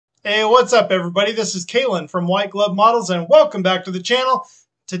Hey, what's up everybody? This is Kalen from White Glove Models and welcome back to the channel.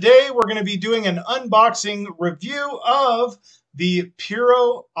 Today we're going to be doing an unboxing review of the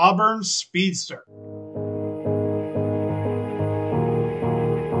Pyro Auburn Speedster.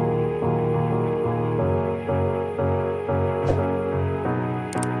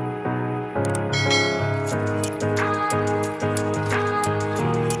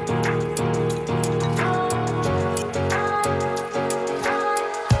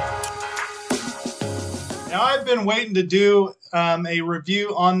 Now, I've been waiting to do a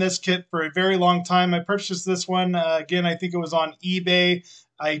review on this kit for a very long time. I purchased this one, again, I think it was on eBay.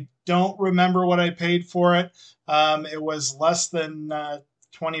 I don't remember what I paid for it. It was less than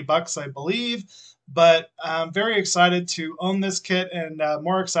 20 bucks, I believe. But I'm very excited to own this kit and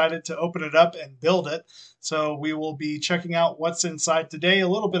more excited to open it up and build it. So we will be checking out what's inside today. A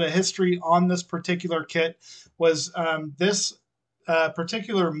little bit of history on this particular kit was this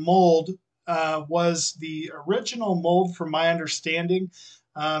particular mold was the original mold, from my understanding,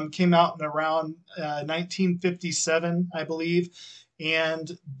 came out in around 1957, I believe.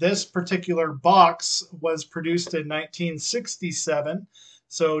 And this particular box was produced in 1967,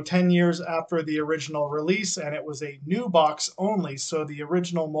 so 10 years after the original release, and it was a new box only, so the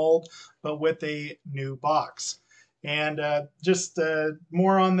original mold, but with a new box. And just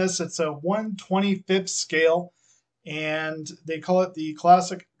more on this, it's a 1/25th scale, and they call it the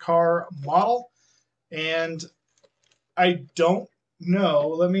classic car model. And I don't know,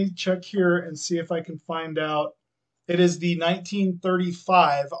 let me check here and see if I can find out. It is the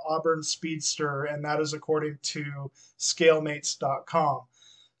 1935 Auburn Speedster, and that is according to scalemates.com.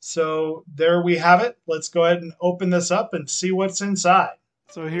 So there we have it. Let's go ahead and open this up and see what's inside.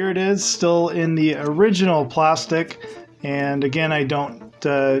 So here it is, still in the original plastic. And again, I don't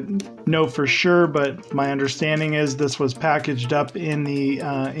know for sure, but my understanding is this was packaged up in the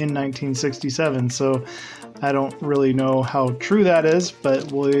in 1967. So I don't really know how true that is,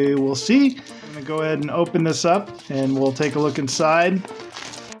 but we will see. I'm gonna go ahead and open this up, and we'll take a look inside.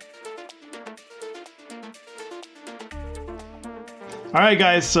 All right,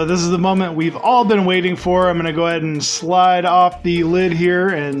 guys, so this is the moment we've all been waiting for. I'm gonna go ahead and slide off the lid here,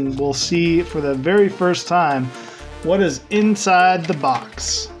 and we'll see for the very first time what is inside the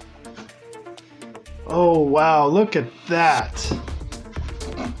box. Oh, wow, look at that.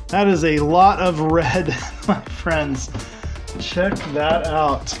 That is a lot of red, my friends. Check that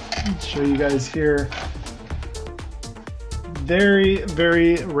out. I'll show you guys here. Very,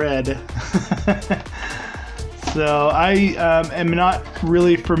 very red. So I am not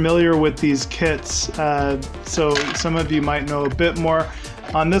really familiar with these kits, so some of you might know a bit more.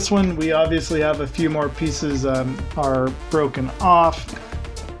 On this one, we obviously have a few more pieces are broken off.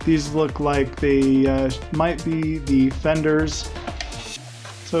 These look like they might be the fenders.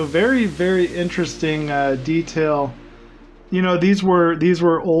 So very, very interesting detail. You know, these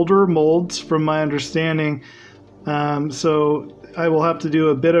were older molds from my understanding. So I will have to do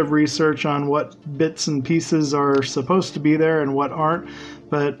a bit of research on what bits and pieces are supposed to be there and what aren't.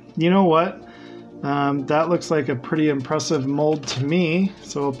 But you know what? That looks like a pretty impressive mold to me,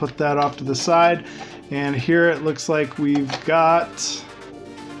 so I'll put that off to the side. And here it looks like we've got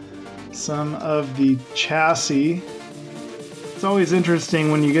some of the chassis. It's always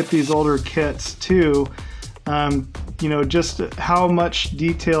interesting when you get these older kits too, you know, just how much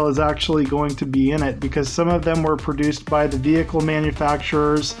detail is actually going to be in it, because some of them were produced by the vehicle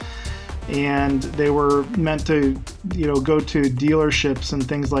manufacturers and they were meant to, you know, go to dealerships and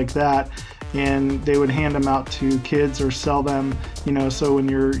things like that, and they would hand them out to kids or sell them, you know, so when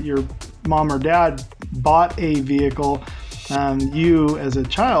your mom or dad bought a vehicle, you as a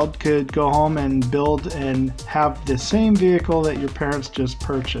child could go home and build and have the same vehicle that your parents just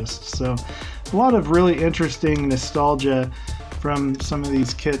purchased. So a lot of really interesting nostalgia from some of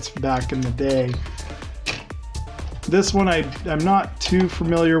these kits back in the day. This one, I'm not too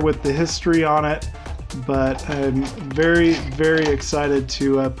familiar with the history on it, but I'm very, very excited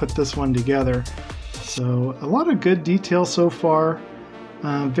to put this one together. So a lot of good detail so far.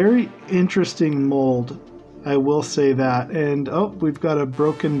 Very interesting mold, I will say that. And oh, we've got a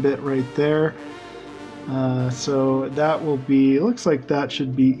broken bit right there. So that will be, it looks like that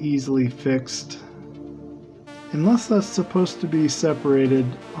should be easily fixed. Unless that's supposed to be separated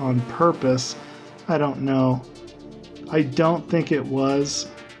on purpose. I don't know. I don't think it was.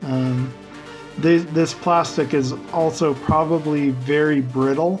 This plastic is also probably very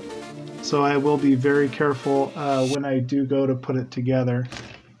brittle, so I will be very careful when I do go to put it together.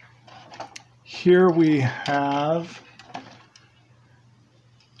 Here we have,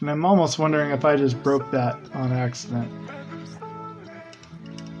 and I'm almost wondering if I just broke that on accident.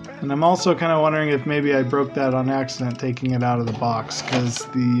 And I'm also kind of wondering if maybe I broke that on accident taking it out of the box, because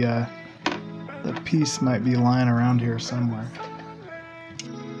the piece might be lying around here somewhere.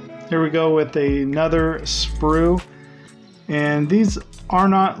 Here we go with another sprue, and these are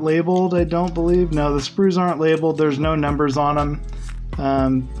not labeled, I don't believe. No, the sprues aren't labeled. There's no numbers on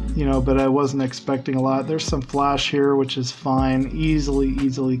them, you know, but I wasn't expecting a lot. There's some flash here, which is fine,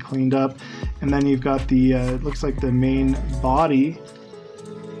 easily cleaned up. And then you've got the, it looks like the main body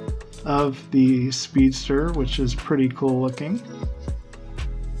of the Speedster, which is pretty cool looking.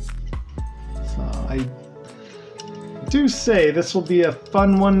 So I do say this will be a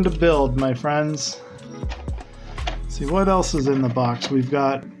fun one to build, my friends. Let's see what else is in the box. We've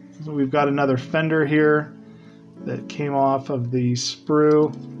got another fender here that came off of the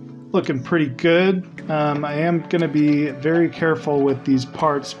sprue, looking pretty good. I am going to be very careful with these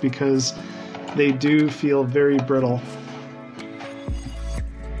parts because they do feel very brittle.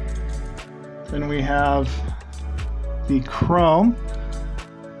 Then we have the chrome,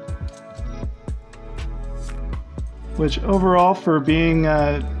 which overall, for being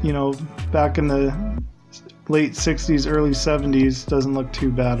you know, back in the late 60s, early 70s, doesn't look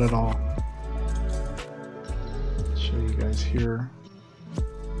too bad at all. I'll show you guys here.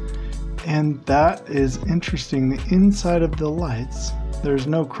 And that is interesting. The inside of the lights, there's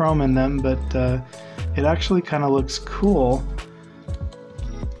no chrome in them, but it actually kind of looks cool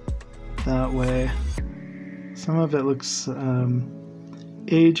that way. Some of it looks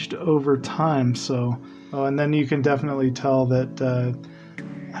aged over time, so and then you can definitely tell that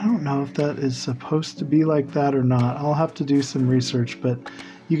I don't know if that is supposed to be like that or not. I'll have to do some research, but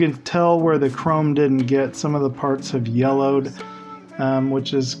you can tell where the chrome didn't get. Some of the parts have yellowed,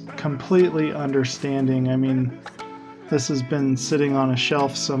 which is completely understanding. I mean, this has been sitting on a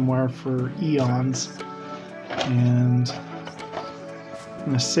shelf somewhere for eons, and I'm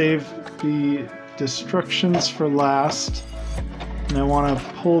going to save the destructions for last, and I want to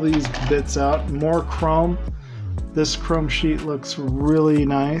pull these bits out. More chrome. This chrome sheet looks really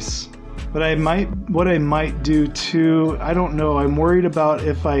nice, but what I might do too, I don't know, I'm worried about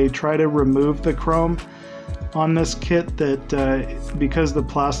if I try to remove the chrome on this kit, that because the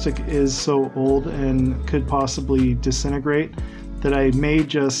plastic is so old and could possibly disintegrate, that I may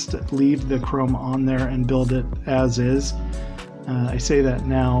just leave the chrome on there and build it as is. I say that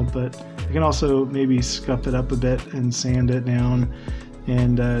now, but I can also maybe scuff it up a bit and sand it down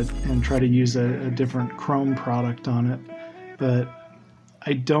and try to use a different chrome product on it. But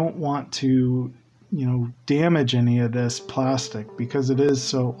I don't want to, you know, damage any of this plastic because it is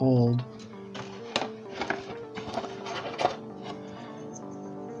so old.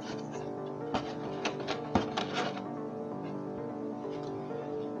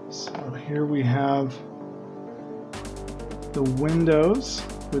 So here we have the windows,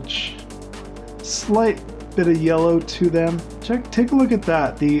 which slight bit of yellow to them. Take a look at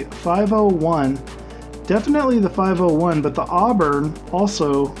that. The 501, definitely the 501, but the Auburn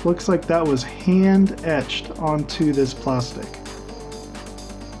also looks like that was hand etched onto this plastic.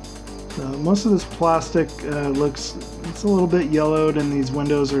 So most of this plastic it's a little bit yellowed, and these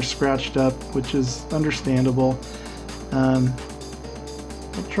windows are scratched up, which is understandable. I'll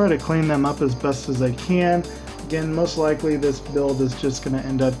try to clean them up as best as I can. Again, most likely this build is just going to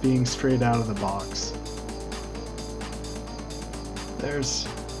end up being straight out of the box.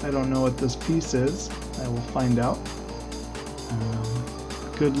 I don't know what this piece is. I will find out.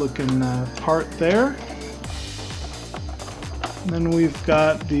 Good looking part there. And then we've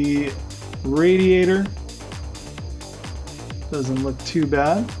got the radiator. Doesn't look too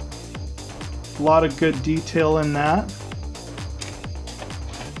bad. A lot of good detail in that.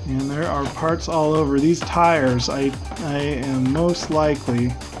 And there are parts all over. These tires, I am most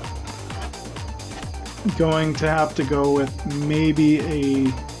likely going to have to go with maybe a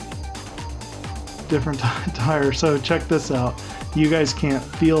different tire. So check this out. You guys can't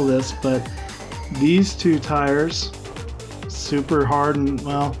feel this, but these two tires, super hard, and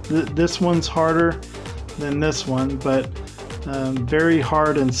well, this one's harder than this one, but very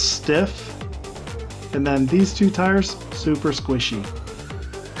hard and stiff. And then these two tires, super squishy.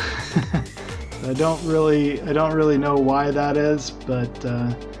 I don't really know why that is, but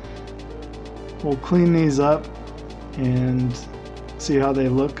we'll clean these up and see how they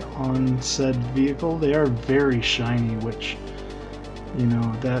look on said vehicle. They are very shiny, which, you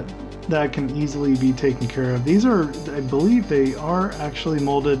know, that can easily be taken care of. These are, I believe they are actually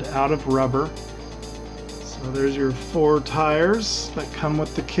molded out of rubber. So there's your 4 tires that come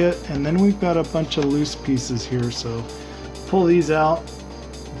with the kit, and then we've got a bunch of loose pieces here. So pull these out,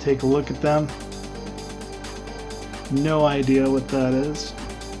 take a look at them. No idea what that is.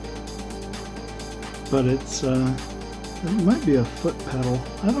 but it's it might be a foot pedal.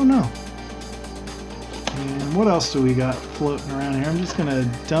 I don't know. And what else do we got floating around here? I'm just gonna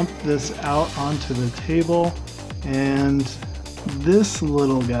dump this out onto the table. And this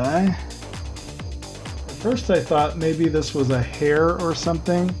little guy, at first I thought maybe this was a hair or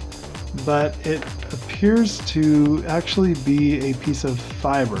something, but it appears to actually be a piece of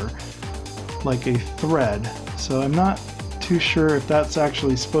fiber, like a thread. So I'm not too sure if that's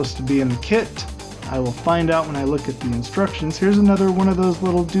actually supposed to be in the kit. I will find out when I look at the instructions. Here's another one of those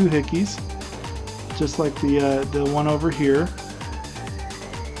little doohickeys, just like the one over here.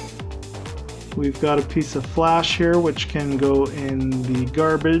 We've got a piece of flash here which can go in the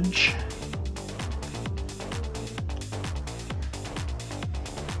garbage.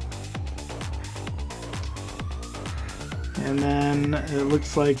 And then it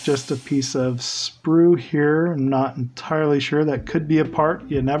looks like just a piece of sprue here. I'm not entirely sure. That could be a part.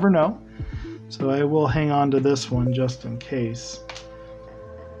 You never know. So I will hang on to this one just in case.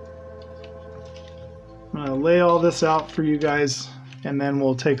 I'm going to lay all this out for you guys, and then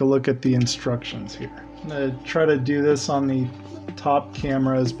we'll take a look at the instructions here. I'm going to try to do this on the top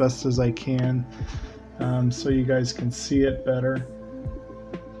camera as best as I can, so you guys can see it better.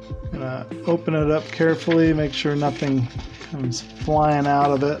 I'm going to open it up carefully, make sure nothing comes flying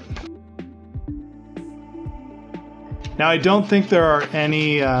out of it. Now I don't think there are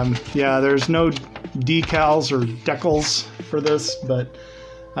any, there's no decals or decals for this, but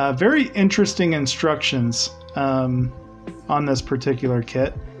very interesting instructions on this particular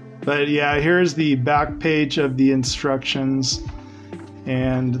kit. But yeah, here's the back page of the instructions,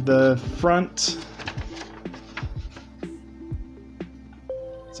 and the front.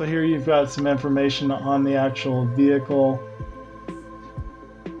 So here you've got some information on the actual vehicle.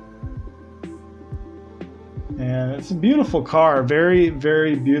 And it's a beautiful car, very,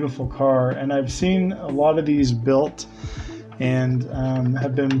 very beautiful car. And I've seen a lot of these built and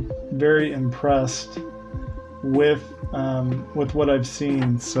have been very impressed with what I've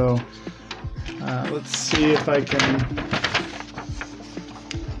seen. So let's see if I can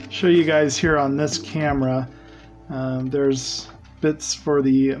show you guys here on this camera. There's bits for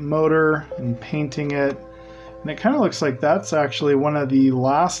the motor and painting it. And it kind of looks like that's actually one of the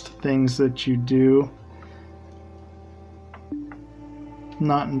last things that you do.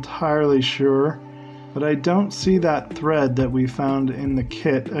 Not entirely sure, but I don't see that thread that we found in the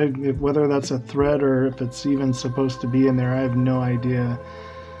kit. Whether that's a thread or if it's even supposed to be in there, I have no idea.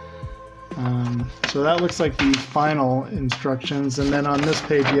 So that looks like the final instructions. And then on this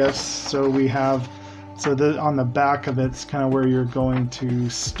page, yes, so we have, on the back of it's kind of where you're going to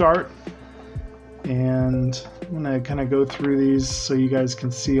start. And I'm going to kind of go through these so you guys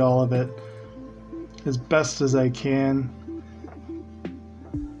can see all of it as best as I can.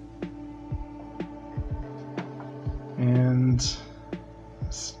 And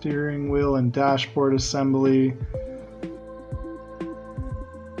steering wheel and dashboard assembly.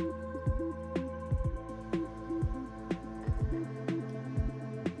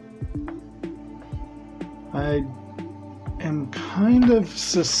 I am kind of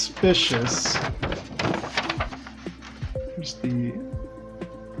suspicious. Here's the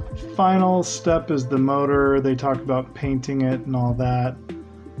final step is the motor. They talk about painting it and all that.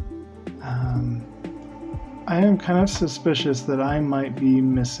 I am kind of suspicious that I might be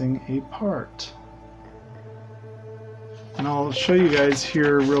missing a part. And I'll show you guys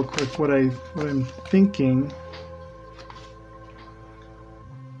here real quick what I'm thinking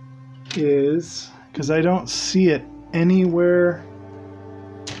is, because I don't see it anywhere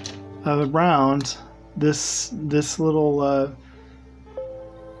around this little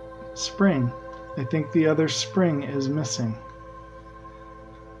spring. I think the other spring is missing.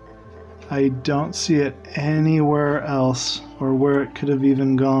 I don't see it anywhere else, or where it could have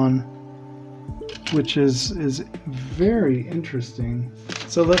even gone, which is very interesting.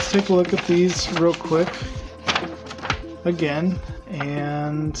 So let's take a look at these real quick again.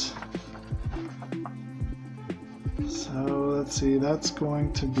 And so let's see, that's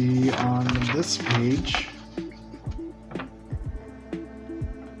going to be on this page.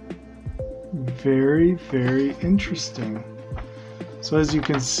 Very, very interesting. So as you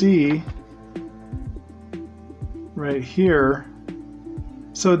can see right here,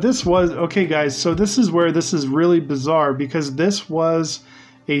 so this was, okay guys, so this is where this is really bizarre, because this was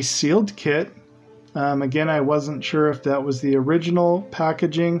a sealed kit. Again, I wasn't sure if that was the original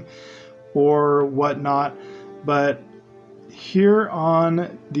packaging or whatnot, but here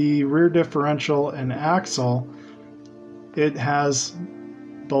on the rear differential and axle, it has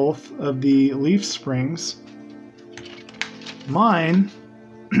both of the leaf springs. Mine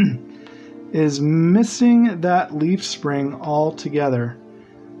is missing that leaf spring altogether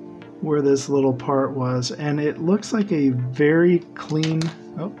where this little part was, and it looks like a very clean,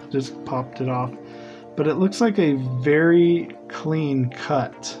 oh, just popped it off, but it looks like a very clean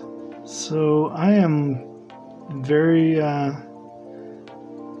cut. So I am very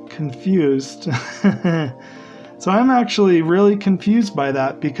confused. So I'm actually really confused by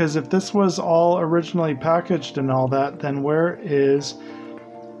that, because if this was all originally packaged and all that, then where is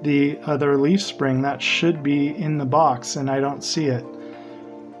the other leaf spring? That should be in the box and I don't see it.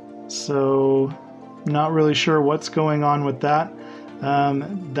 So not really sure what's going on with that.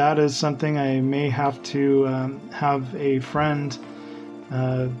 That is something I may have to have a friend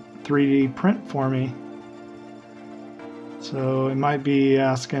 3D print for me. So it might be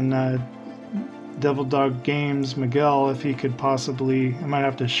asking Devil Dog Games Miguel if he could possibly, I might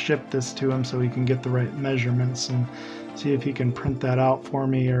have to ship this to him so he can get the right measurements and see if he can print that out for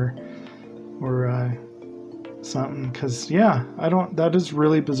me or something, because yeah, that is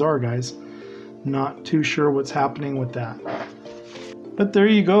really bizarre, guys. Not too sure what's happening with that. But there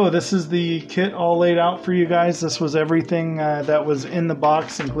you go. This is the kit all laid out for you guys. This was everything that was in the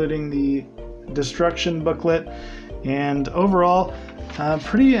box, including the destruction booklet. And overall,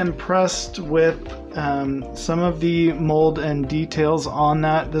 pretty impressed with some of the mold and details on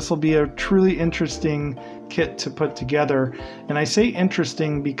that. This will be a truly interesting kit to put together. And I say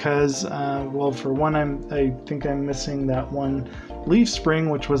interesting because, well, for one, I think I'm missing that one leaf spring,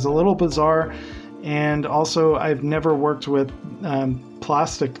 which was a little bizarre. And also, I've never worked with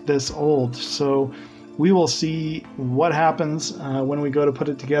plastic this old. So we will see what happens when we go to put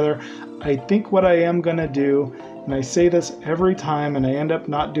it together. I think what I am going to do, and I say this every time and I end up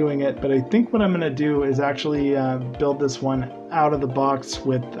not doing it, but I think what I'm going to do is actually build this one out of the box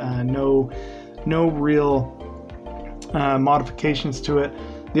with no real modifications to it.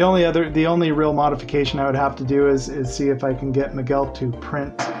 The only real modification I would have to do is see if I can get Miguel to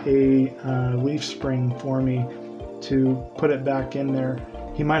print a leaf spring for me to put it back in there.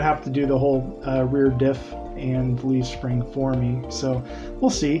 He might have to do the whole rear diff and leaf spring for me, so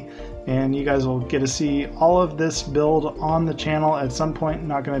we'll see. And you guys will get to see all of this build on the channel at some point.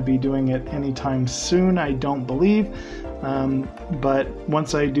 Not going to be doing it anytime soon, I don't believe, but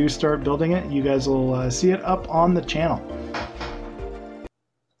once I do start building it, you guys will see it up on the channel.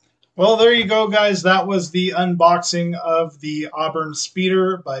 Well, there you go, guys. That was the unboxing of the Auburn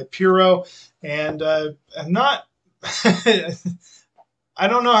Speeder by Pyro, and I'm not I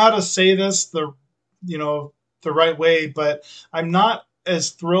don't know how to say this the right way, but I'm not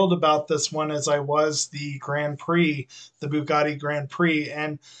as thrilled about this one as I was the Grand Prix, the Bugatti Grand Prix.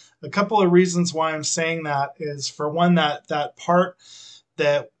 And a couple of reasons why I'm saying that is, for one, that part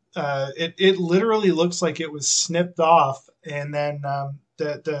that it literally looks like it was snipped off, and then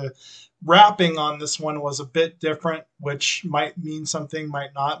the wrapping on this one was a bit different, which might mean something,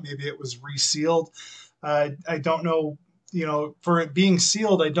 might not. Maybe it was resealed. I don't know. For it being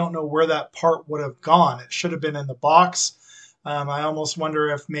sealed, I don't know where that part would have gone. It should have been in the box. I almost wonder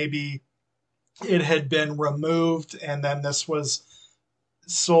if maybe it had been removed and then this was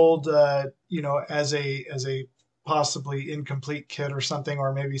sold, as a possibly incomplete kit or something,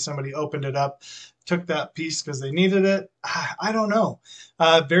 or maybe somebody opened it up, took that piece because they needed it. I don't know.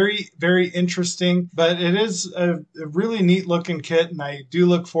 Very, very interesting, but it is a really neat looking kit, and I do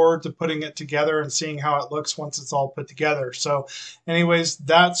look forward to putting it together and seeing how it looks once it's all put together. So anyways,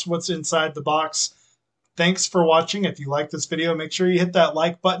 that's what's inside the box. Thanks for watching. If you like this video, make sure you hit that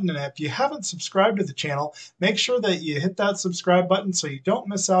like button. And if you haven't subscribed to the channel, make sure that you hit that subscribe button so you don't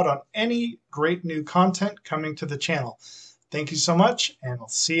miss out on any great new content coming to the channel. Thank you so much, and I'll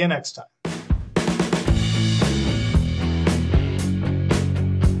see you next time.